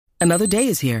Another day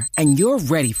is here, and you're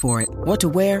ready for it. What to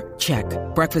wear? Check.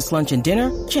 Breakfast, lunch, and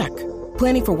dinner? Check.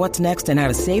 Planning for what's next and how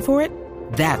to save for it?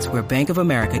 That's where Bank of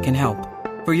America can help.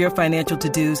 For your financial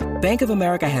to-dos, Bank of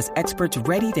America has experts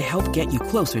ready to help get you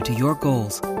closer to your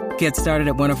goals. Get started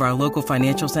at one of our local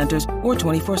financial centers or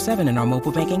 24/7 in our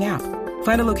mobile banking app.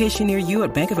 Find a location near you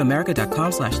at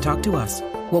bankofamerica.com/talktous.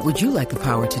 What would you like the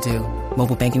power to do?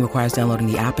 Mobile banking requires downloading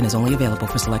the app and is only available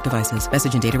for select devices.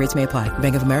 Message and data rates may apply.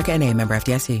 Bank of America N.A., member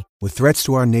FDIC. With threats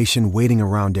to our nation waiting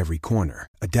around every corner,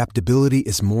 adaptability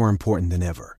is more important than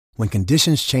ever. When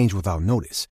conditions change without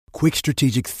notice, quick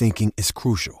strategic thinking is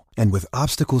crucial. And with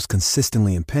obstacles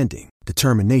consistently impending,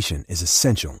 determination is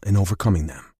essential in overcoming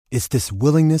them. It's this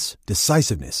willingness,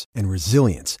 decisiveness, and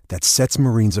resilience that sets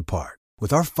Marines apart.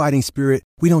 With our fighting spirit,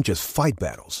 we don't just fight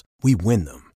battles, we win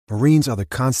them. Marines are the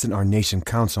constant our nation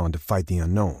counts on to fight the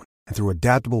unknown. And through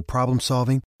adaptable problem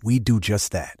solving, we do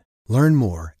just that. Learn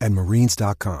more at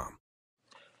marines.com.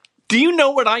 Do you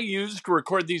know what I use to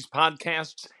record these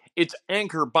podcasts? It's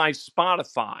Anchor by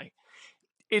Spotify.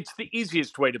 It's the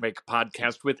easiest way to make a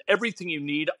podcast with everything you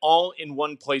need all in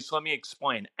one place. Let me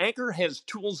explain. Anchor has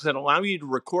tools that allow you to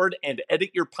record and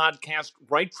edit your podcast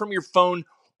right from your phone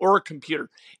or a computer.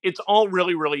 It's all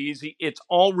really, really easy. It's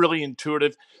all really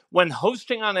intuitive. When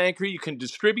hosting on Anchor, you can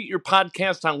distribute your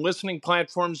podcast on listening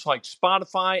platforms like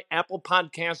Spotify, Apple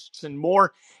Podcasts, and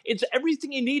more. It's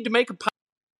everything you need to make a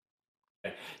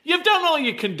podcast. You've done all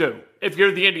you can do if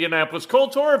you're the Indianapolis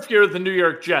Colts or if you're the New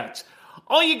York Jets.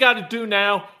 All you got to do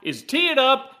now is tee it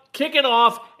up, kick it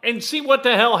off, and see what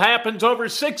the hell happens over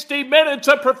 60 minutes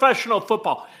of professional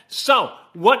football. So,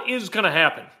 what is going to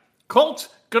happen? Colts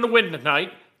going to win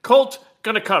tonight. Colts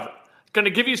going to cover. Going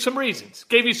to give you some reasons.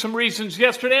 Gave you some reasons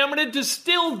yesterday. I'm going to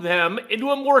distill them into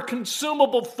a more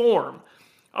consumable form.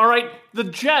 All right, the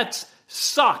Jets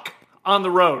suck on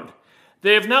the road.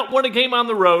 They have not won a game on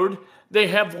the road. They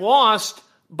have lost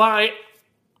by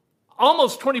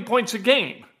almost 20 points a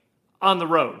game on the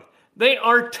road. They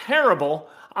are terrible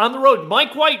on the road.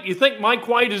 Mike White, you think Mike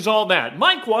White is all that?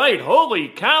 Mike White, holy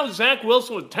cow, Zach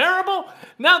Wilson was terrible.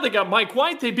 Now they got Mike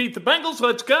White. They beat the Bengals.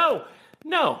 Let's go.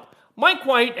 No, Mike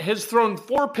White has thrown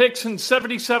 4 picks in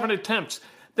 77 attempts.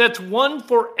 That's 1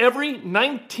 for every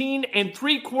 19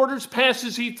 3/4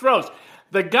 passes he throws.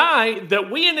 The guy that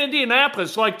we in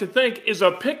Indianapolis like to think is a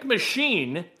pick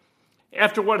machine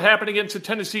after what happened against the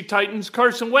Tennessee Titans,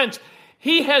 Carson Wentz,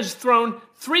 he has thrown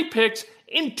 3 picks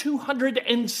in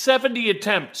 270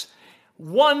 attempts.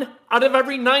 1 out of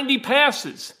every 90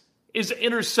 passes is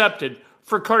intercepted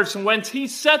for Carson Wentz. He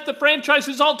set the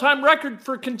franchise's all-time record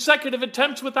for consecutive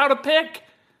attempts without a pick.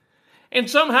 And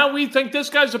somehow we think this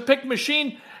guy's a pick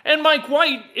machine, and Mike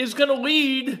White is going to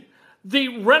lead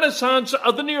the renaissance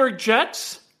of the New York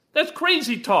Jets? That's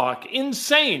crazy talk.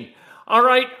 Insane. All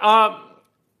right,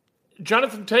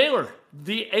 Jonathan Taylor,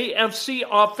 the AFC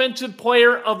Offensive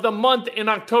Player of the Month in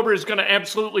October, is going to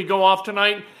absolutely go off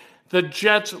tonight. The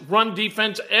Jets' run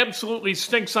defense absolutely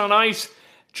stinks on ice.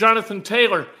 Jonathan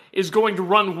Taylor is going to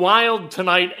run wild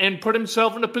tonight and put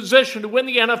himself in a position to win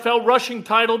the NFL rushing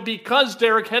title because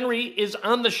Derrick Henry is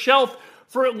on the shelf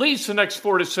for at least the next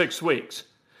 4 to 6 weeks.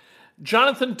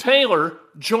 Jonathan Taylor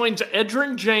joins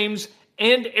Edgerrin James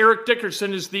and Eric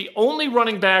Dickerson as the only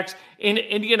running backs in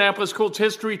Indianapolis Colts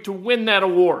history to win that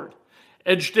award.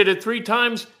 Edge did it 3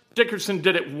 times. Dickerson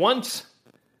did it once.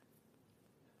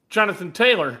 Jonathan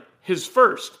Taylor, his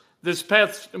first this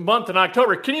past month in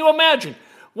October. Can you imagine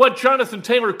what Jonathan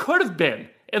Taylor could have been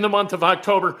in the month of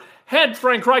October had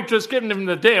Frank Reich just given him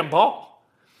the damn ball?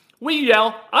 We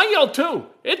yell. I yell too.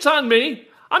 It's on me.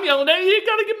 I'm yelling, hey, you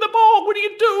got to give him the ball. What are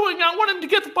you doing? I want him to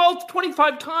get the ball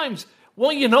 25 times.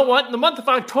 Well, you know what? In the month of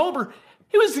October,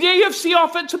 he was the AFC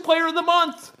Offensive Player of the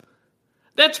Month.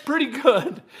 That's pretty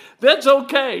good. That's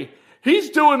okay. He's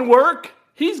doing work.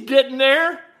 He's getting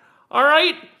there. All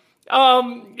right.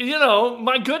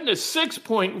 My goodness,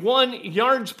 6.1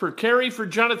 yards per carry for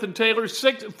Jonathan Taylor,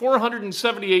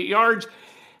 478 yards,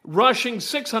 rushing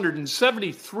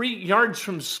 673 yards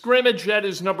from scrimmage. That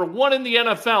is number 1 in the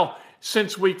NFL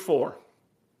since week 4.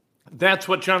 That's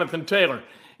what Jonathan Taylor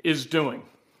is doing.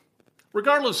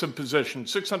 Regardless of position,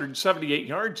 678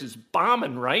 yards is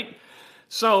bombing, right?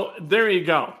 So there you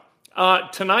go.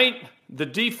 Tonight, the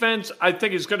defense, I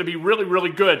think, is going to be really,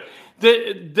 really good.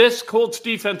 This Colts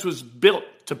defense was built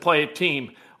to play a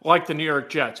team like the New York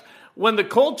Jets. When the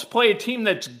Colts play a team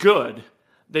that's good,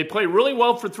 they play really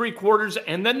well for 3 quarters,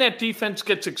 and then that defense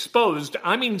gets exposed.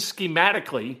 I mean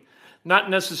schematically, not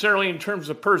necessarily in terms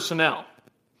of personnel.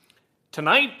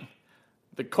 Tonight,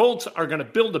 the Colts are going to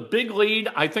build a big lead.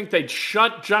 I think they'd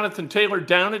shut Jonathan Taylor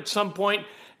down at some point.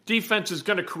 Defense is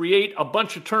going to create a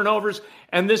bunch of turnovers,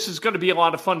 and this is going to be a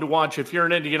lot of fun to watch if you're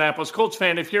an Indianapolis Colts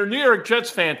fan. If you're a New York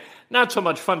Jets fan, not so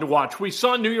much fun to watch. We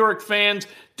saw New York fans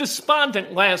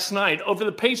despondent last night over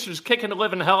the Pacers kicking the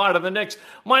living hell out of the Knicks.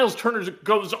 Miles Turner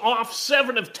goes off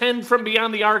 7 of 10 from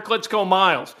beyond the arc. Let's go,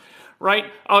 Miles. Right?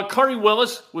 Khari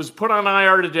Willis was put on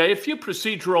IR today. A few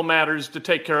procedural matters to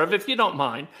take care of, if you don't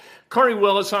mind. Khari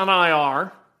Willis on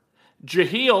IR.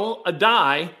 Jahlil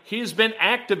Adai, he's been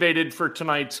activated for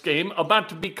tonight's game, about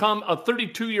to become a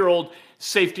 32-year-old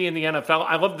safety in the NFL.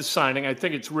 I love the signing. I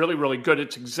think it's really, really good.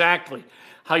 It's exactly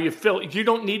how you feel. You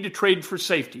don't need to trade for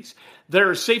safeties. There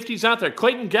are safeties out there.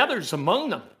 Clayton Geathers among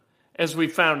them, as we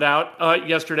found out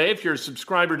yesterday, if you're a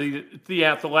subscriber to The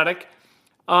Athletic.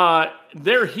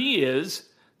 There he is,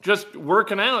 just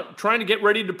working out, trying to get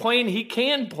ready to play, and he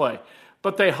can play.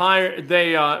 But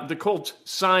the Colts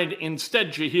signed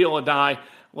instead Jahlil Adai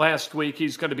last week.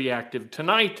 He's going to be active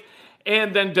tonight.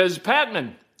 And then Des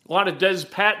Patman. A lot of Des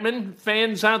Patman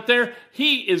fans out there.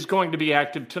 He is going to be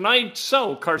active tonight.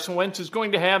 So Carson Wentz is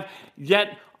going to have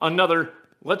yet another,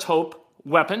 let's hope,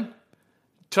 weapon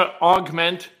to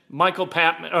augment Michael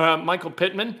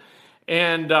Pittman.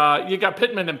 And you got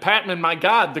Pittman and Patman. My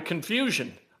God, the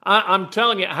confusion. I'm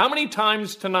telling you, how many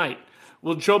times tonight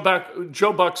will Joe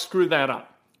Buck screw that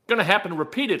up? Going to happen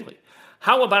repeatedly.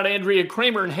 How about Andrea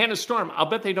Kramer and Hannah Storm? I'll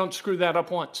bet they don't screw that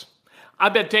up once. I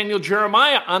bet Daniel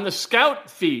Jeremiah on the Scout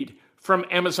feed from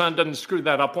Amazon doesn't screw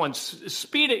that up once.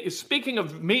 Speaking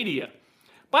of media,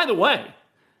 by the way,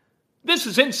 this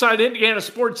is Inside Indiana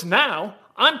Sports Now.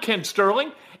 I'm Ken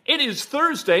Sterling. It is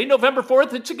Thursday, November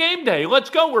 4th. It's a game day.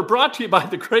 Let's go. We're brought to you by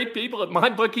the great people at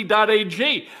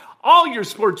MyBookie.ag. All your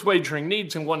sports wagering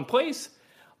needs in one place.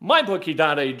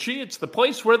 MyBookie.ag. It's the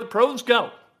place where the pros go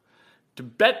to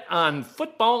bet on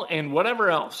football and whatever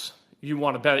else you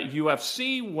want to bet at.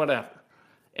 UFC, whatever.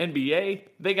 NBA,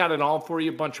 they got it all for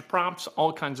you. A bunch of props,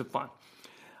 all kinds of fun.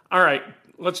 All right,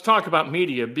 let's talk about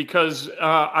media because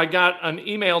I got an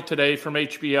email today from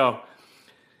HBO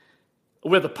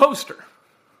with a poster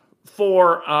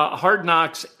for Hard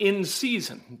Knocks in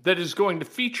season that is going to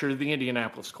feature the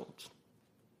Indianapolis Colts.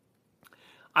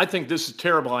 I think this is a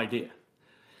terrible idea.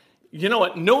 You know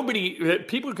what?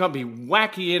 People are going to be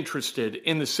wacky interested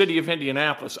in the city of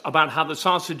Indianapolis about how the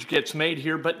sausage gets made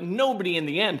here, but nobody in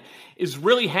the end is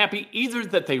really happy either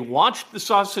that they watched the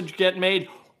sausage get made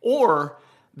or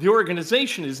the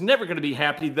organization is never going to be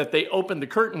happy that they opened the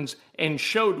curtains and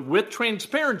showed with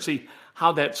transparency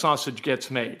how that sausage gets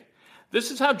made.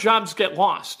 This is how jobs get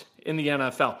lost in the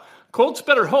NFL. Colts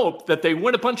better hope that they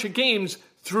win a bunch of games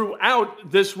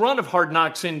throughout this run of Hard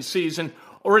Knocks in season,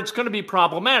 or it's going to be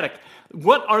problematic.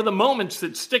 What are the moments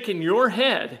that stick in your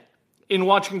head in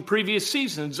watching previous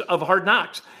seasons of Hard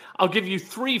Knocks? I'll give you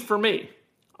 3 for me,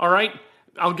 all right?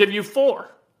 I'll give you 4.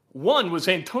 One was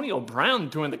Antonio Brown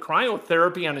doing the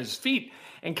cryotherapy on his feet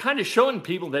and kind of showing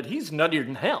people that he's nuttier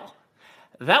than hell.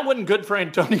 That wasn't good for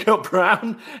Antonio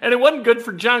Brown, and it wasn't good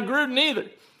for John Gruden either.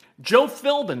 Joe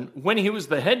Philbin, when he was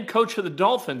the head coach of the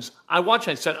Dolphins, I watched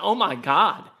and I said, oh my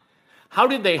God, how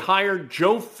did they hire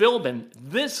Joe Philbin,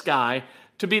 this guy,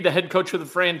 to be the head coach of the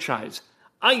franchise?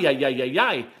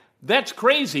 Ay. That's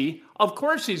crazy. Of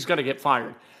course he's going to get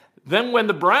fired. Then when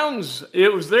the Browns,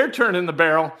 it was their turn in the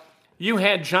barrel, you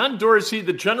had John Dorsey,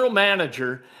 the general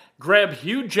manager, grab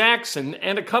Hugh Jackson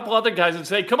and a couple other guys and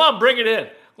say, come on, bring it in.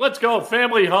 Let's go,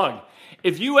 family hug.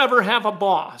 If you ever have a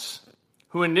boss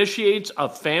who initiates a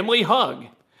family hug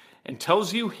and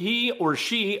tells you he or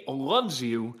she loves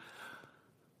you,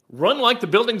 run like the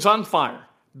building's on fire,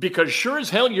 because sure as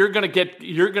hell you're going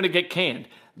to get canned.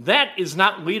 That is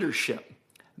not leadership.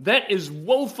 That is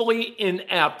woefully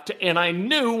inept. And I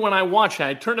knew when I watched it,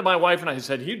 I turned to my wife and I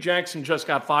said, Hugh Jackson just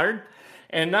got fired.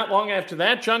 And not long after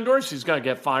that, John Dorsey's going to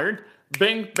get fired.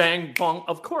 Bing, bang, bong.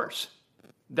 Of course.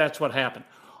 That's what happened.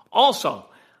 Also,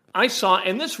 I saw,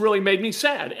 and this really made me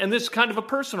sad, and this is kind of a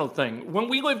personal thing. When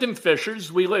we lived in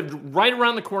Fishers, we lived right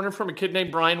around the corner from a kid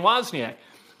named Brian Wozniak.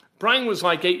 Brian was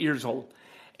like 8 years old.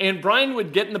 And Brian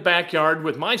would get in the backyard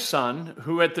with my son,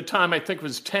 who at the time I think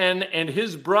was 10, and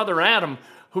his brother Adam,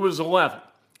 who was 11.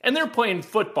 And they're playing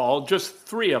football, just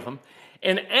 3 of them.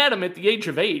 And Adam, at the age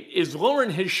of 8, is lowering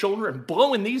his shoulder and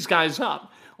blowing these guys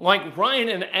up. Like Ryan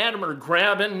and Adam are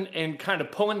grabbing and kind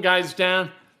of pulling guys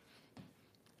down.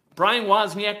 Brian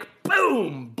Wozniak,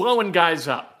 boom, blowing guys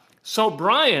up. So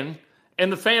Brian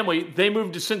and the family, they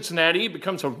moved to Cincinnati. He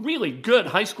becomes a really good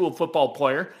high school football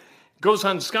player. Goes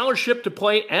on scholarship to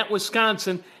play at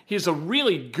Wisconsin. He's a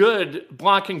really good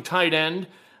blocking tight end.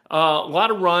 A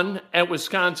lot of run at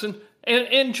Wisconsin.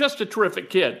 And just a terrific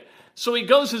kid. So he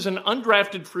goes as an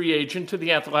undrafted free agent to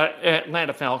the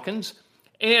Atlanta Falcons.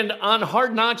 And on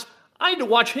Hard Knocks, I had to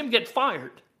watch him get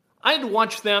fired. I had to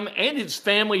watch them, and his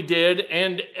family did,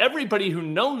 and everybody who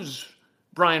knows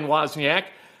Brian Wozniak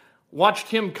watched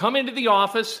him come into the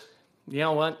office. You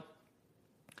know what?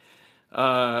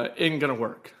 Ain't gonna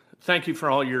work. Thank you for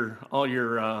all your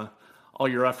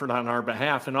effort on our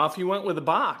behalf. And off he went with a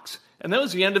box. And that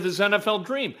was the end of his NFL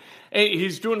dream.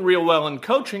 He's doing real well in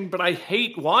coaching, but I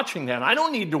hate watching that. I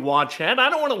don't need to watch that.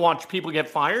 I don't want to watch people get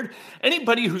fired.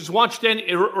 Anybody who's watched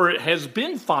any or has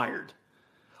been fired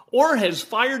or has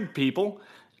fired people,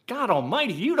 God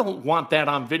almighty, you don't want that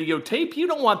on videotape. You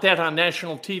don't want that on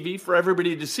national TV for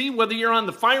everybody to see, whether you're on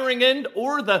the firing end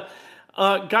or the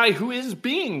guy who is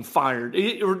being fired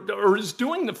or is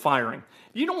doing the firing.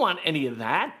 You don't want any of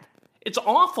that. It's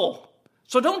awful.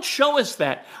 So don't show us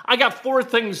that. I got 4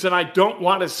 things that I don't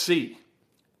want to see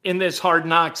in this Hard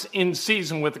Knocks in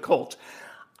season with the Colts.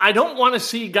 I don't want to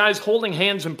see guys holding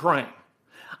hands and praying.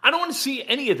 I don't want to see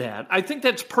any of that. I think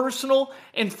that's personal,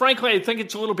 and frankly, I think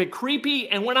it's a little bit creepy.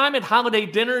 And when I'm at holiday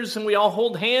dinners and we all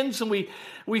hold hands and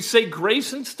we say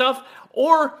grace and stuff,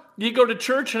 or you go to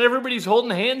church and everybody's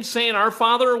holding hands saying Our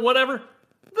Father or whatever,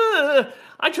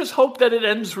 I just hope that it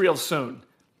ends real soon.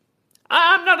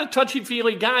 I'm not a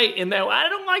touchy-feely guy in that. I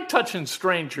don't like touching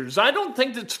strangers. I don't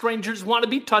think that strangers want to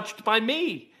be touched by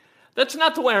me. That's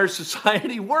not the way our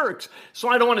society works. So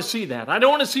I don't want to see that. I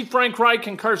don't want to see Frank Reich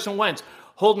and Carson Wentz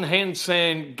holding hands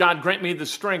saying, God grant me the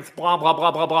strength, blah, blah,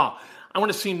 blah, blah, blah. I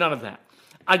want to see none of that.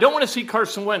 I don't want to see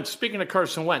Carson Wentz, speaking of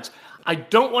Carson Wentz, I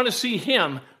don't want to see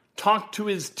him talk to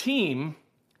his team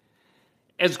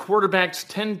as quarterbacks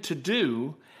tend to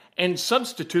do and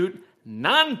substitute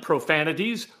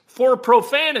non-profanities for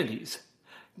profanities.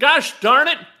 Gosh darn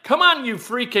it. Come on, you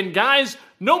freaking guys.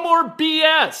 No more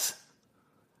BS.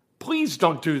 Please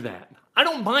don't do that. I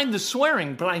don't mind the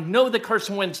swearing, but I know that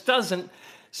Carson Wentz doesn't.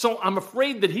 So I'm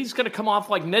afraid that he's going to come off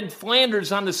like Ned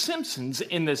Flanders on The Simpsons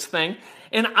in this thing.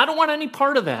 And I don't want any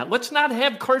part of that. Let's not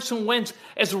have Carson Wentz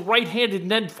as a right-handed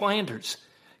Ned Flanders.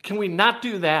 Can we not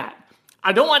do that?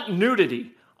 I don't want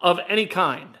nudity of any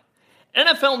kind.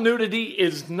 NFL nudity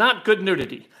is not good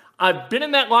nudity. I've been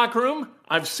in that locker room.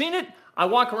 I've seen it. I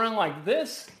walk around like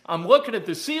this. I'm looking at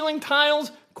the ceiling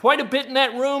tiles quite a bit in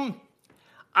that room.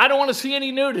 I don't want to see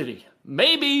any nudity.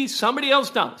 Maybe somebody else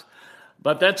does,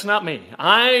 but that's not me.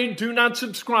 I do not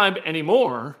subscribe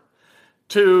anymore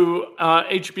to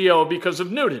HBO because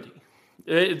of nudity.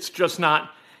 It's just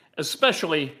not,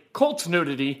 especially Colts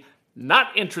nudity,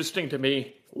 not interesting to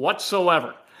me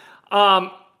whatsoever.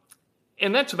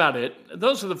 And that's about it.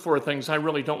 Those are the 4 things I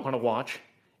really don't want to watch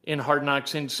in Hard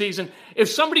Knocks in season. If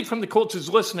somebody from the Colts is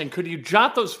listening, could you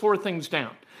jot those 4 things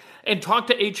down and talk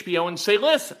to HBO and say,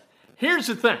 listen, here's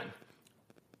the thing.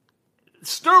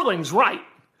 Sterling's right.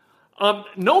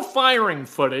 No firing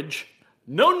footage,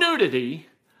 no nudity,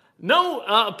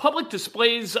 no public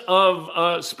displays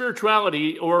of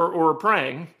spirituality or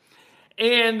praying.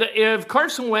 And if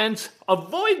Carson Wentz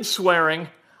avoids swearing,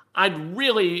 I'd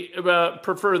really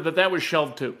prefer that was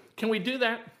shelved too. Can we do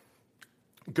that?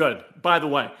 Good. By the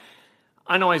way,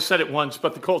 I know I said it once,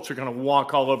 but the Colts are going to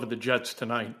walk all over the Jets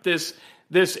tonight. This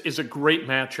is a great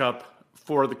matchup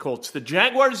for the Colts. The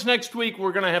Jaguars next week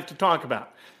we're going to have to talk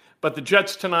about. But the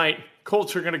Jets tonight,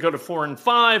 Colts are going to go to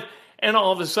 4-5, and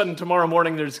all of a sudden tomorrow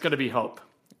morning there's going to be hope,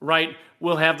 right?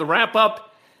 We'll have the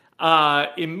wrap-up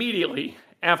immediately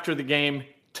after the game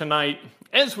tonight,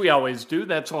 as we always do.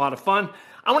 That's a lot of fun.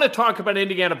 I want to talk about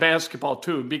Indiana basketball,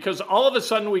 too, because all of a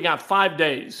sudden we got 5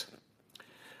 days.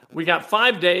 We got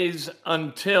 5 days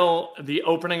until the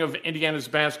opening of Indiana's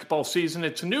basketball season.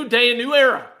 It's a new day, a new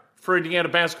era for Indiana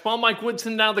basketball. Mike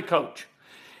Woodson now the coach.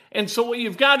 And so what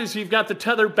you've got is you've got the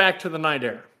tether back to the night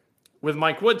era with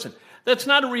Mike Woodson. That's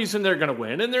not a reason they're going to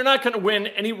win, and they're not going to win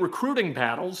any recruiting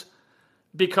battles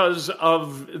because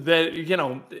of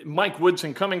Mike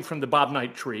Woodson coming from the Bob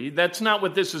Knight tree. That's not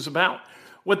what this is about.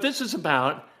 What this is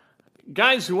about,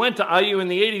 guys who went to IU in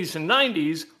the 80s and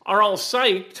 90s are all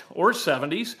psyched, or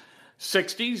 70s,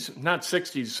 60s, not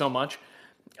 60s so much,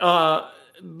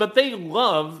 but they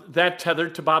love that tether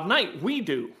to Bob Knight. We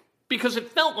do. Because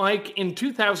it felt like in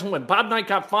 2000 when Bob Knight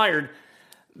got fired,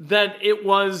 that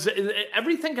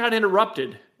everything got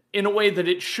interrupted in a way that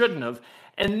it shouldn't have.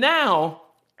 And now,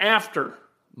 after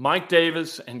Mike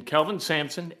Davis and Kelvin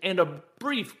Sampson and a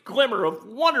brief glimmer of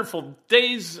wonderful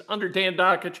days under Dan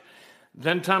Dakich,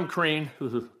 then Tom Crean,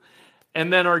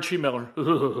 and then Archie Miller.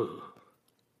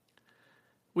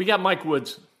 We got Mike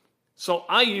Woodson. So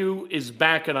IU is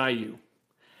back at IU.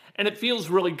 And it feels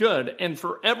really good. And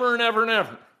forever and ever and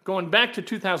ever, going back to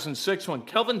 2006 when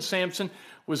Kelvin Sampson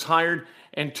was hired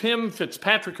and Tim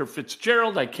Fitzpatrick or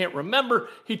Fitzgerald, I can't remember,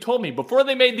 he told me before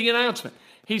they made the announcement,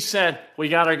 He said, we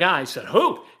got our guy. I said,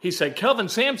 who? He said, Kelvin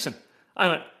Sampson. I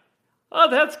went,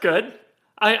 oh, that's good.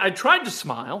 I tried to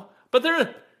smile, but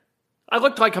I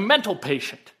looked like a mental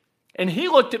patient. And he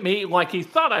looked at me like he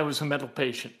thought I was a mental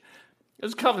patient. It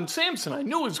was Kelvin Sampson. I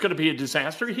knew it was going to be a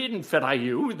disaster. He didn't fit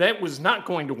IU. That was not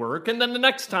going to work. And then the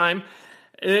next time,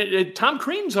 Tom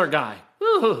Crean's our guy.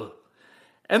 Ooh.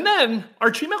 And then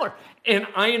Archie Miller. And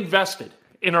I invested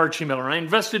in Archie Miller. I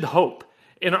invested hope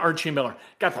in Archie Miller.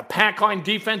 Got the pack line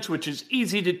defense, which is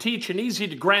easy to teach and easy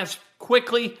to grasp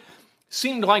quickly.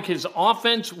 Seemed like his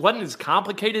offense wasn't as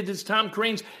complicated as Tom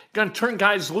Crean's. Going to turn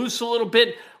guys loose a little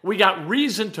bit. We got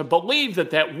reason to believe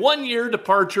that 1 year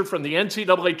departure from the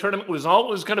NCAA tournament was all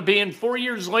it was going to be. And 4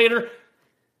 years later,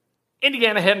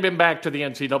 Indiana hadn't been back to the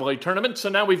NCAA tournament. So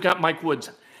now we've got Mike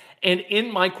Woodson. And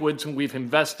in Mike Woodson, we've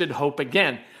invested hope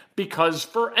again. Because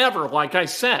forever, like I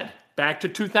said, back to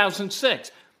 2006,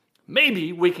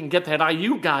 maybe we can get that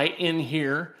IU guy in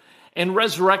here and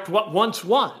resurrect what once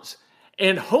was.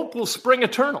 And hope will spring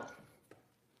eternal.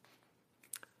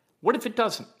 What if it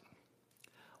doesn't?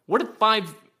 What if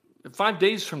five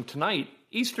days from tonight,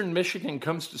 Eastern Michigan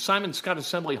comes to Simon Scott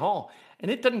Assembly Hall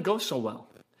and it doesn't go so well?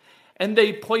 And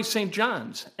they play St.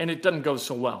 John's and it doesn't go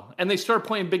so well. And they start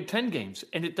playing Big Ten games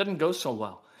and it doesn't go so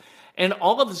well. And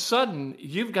all of a sudden,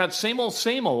 you've got same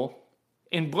old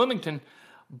in Bloomington,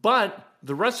 but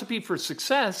the recipe for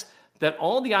success that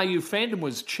all the IU fandom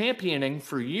was championing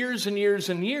for years and years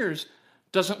and years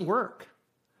doesn't work.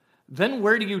 Then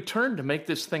where do you turn to make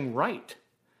this thing right?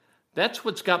 That's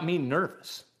what's got me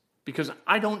nervous, because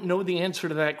I don't know the answer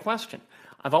to that question.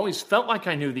 I've always felt like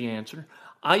I knew the answer.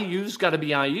 IU's got to be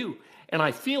IU. And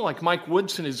I feel like Mike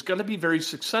Woodson is going to be very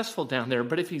successful down there,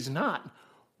 but if he's not,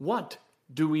 what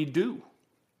do we do?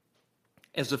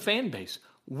 As a fan base,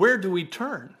 where do we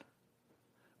turn?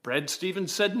 Brad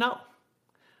Stevens said no.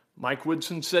 Mike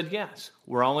Woodson said yes.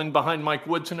 We're all in behind Mike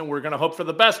Woodson, and we're going to hope for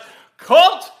the best.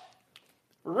 Colts,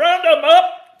 round them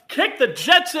up, kick the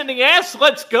Jets in the ass,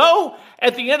 let's go.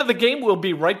 At the end of the game, we'll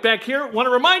be right back here. Want to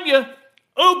remind you,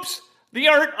 oops, the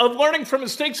art of learning from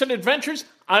mistakes and adventures.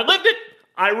 I lived it.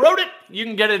 I wrote it. You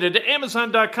can get it at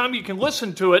Amazon.com. You can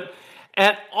listen to it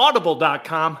at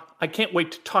Audible.com. I can't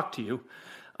wait to talk to you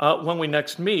when we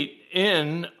next meet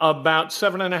in about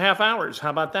 7.5 hours. How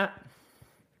about that?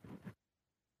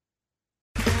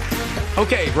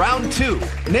 Okay, round two.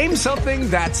 Name something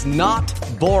that's not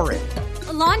boring.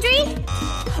 A laundry?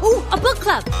 Ooh, a book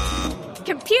club.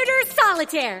 Computer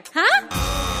solitaire, huh?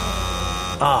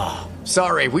 Ah, oh,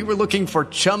 sorry. We were looking for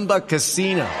Chumba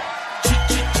Casino.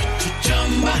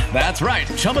 That's right.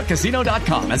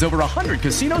 ChumbaCasino.com has over 100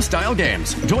 casino-style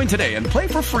games. Join today and play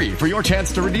for free for your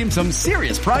chance to redeem some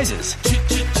serious prizes.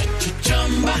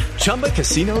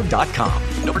 ChumbaCasino.com.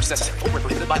 No purchase necessary. Void where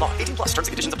prohibited by law. 18+ terms and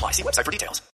conditions apply. See website for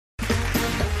details.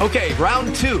 Okay,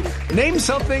 round two. Name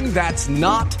something that's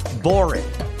not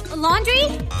boring. A laundry?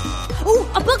 Ooh,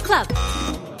 a book club.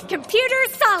 Computer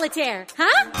solitaire,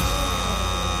 huh?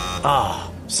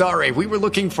 Ah, oh, sorry. We were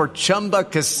looking for Chumba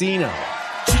Casino.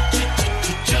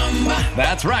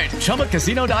 That's right.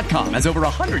 ChumbaCasino.com has over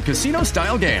 100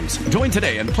 casino-style games. Join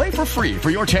today and play for free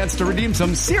for your chance to redeem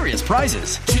some serious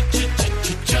prizes.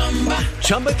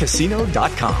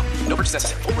 ChumbaCasino.com. No purchase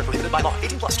necessary. Void where prohibited by law.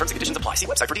 18+ terms and conditions apply. See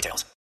website for details.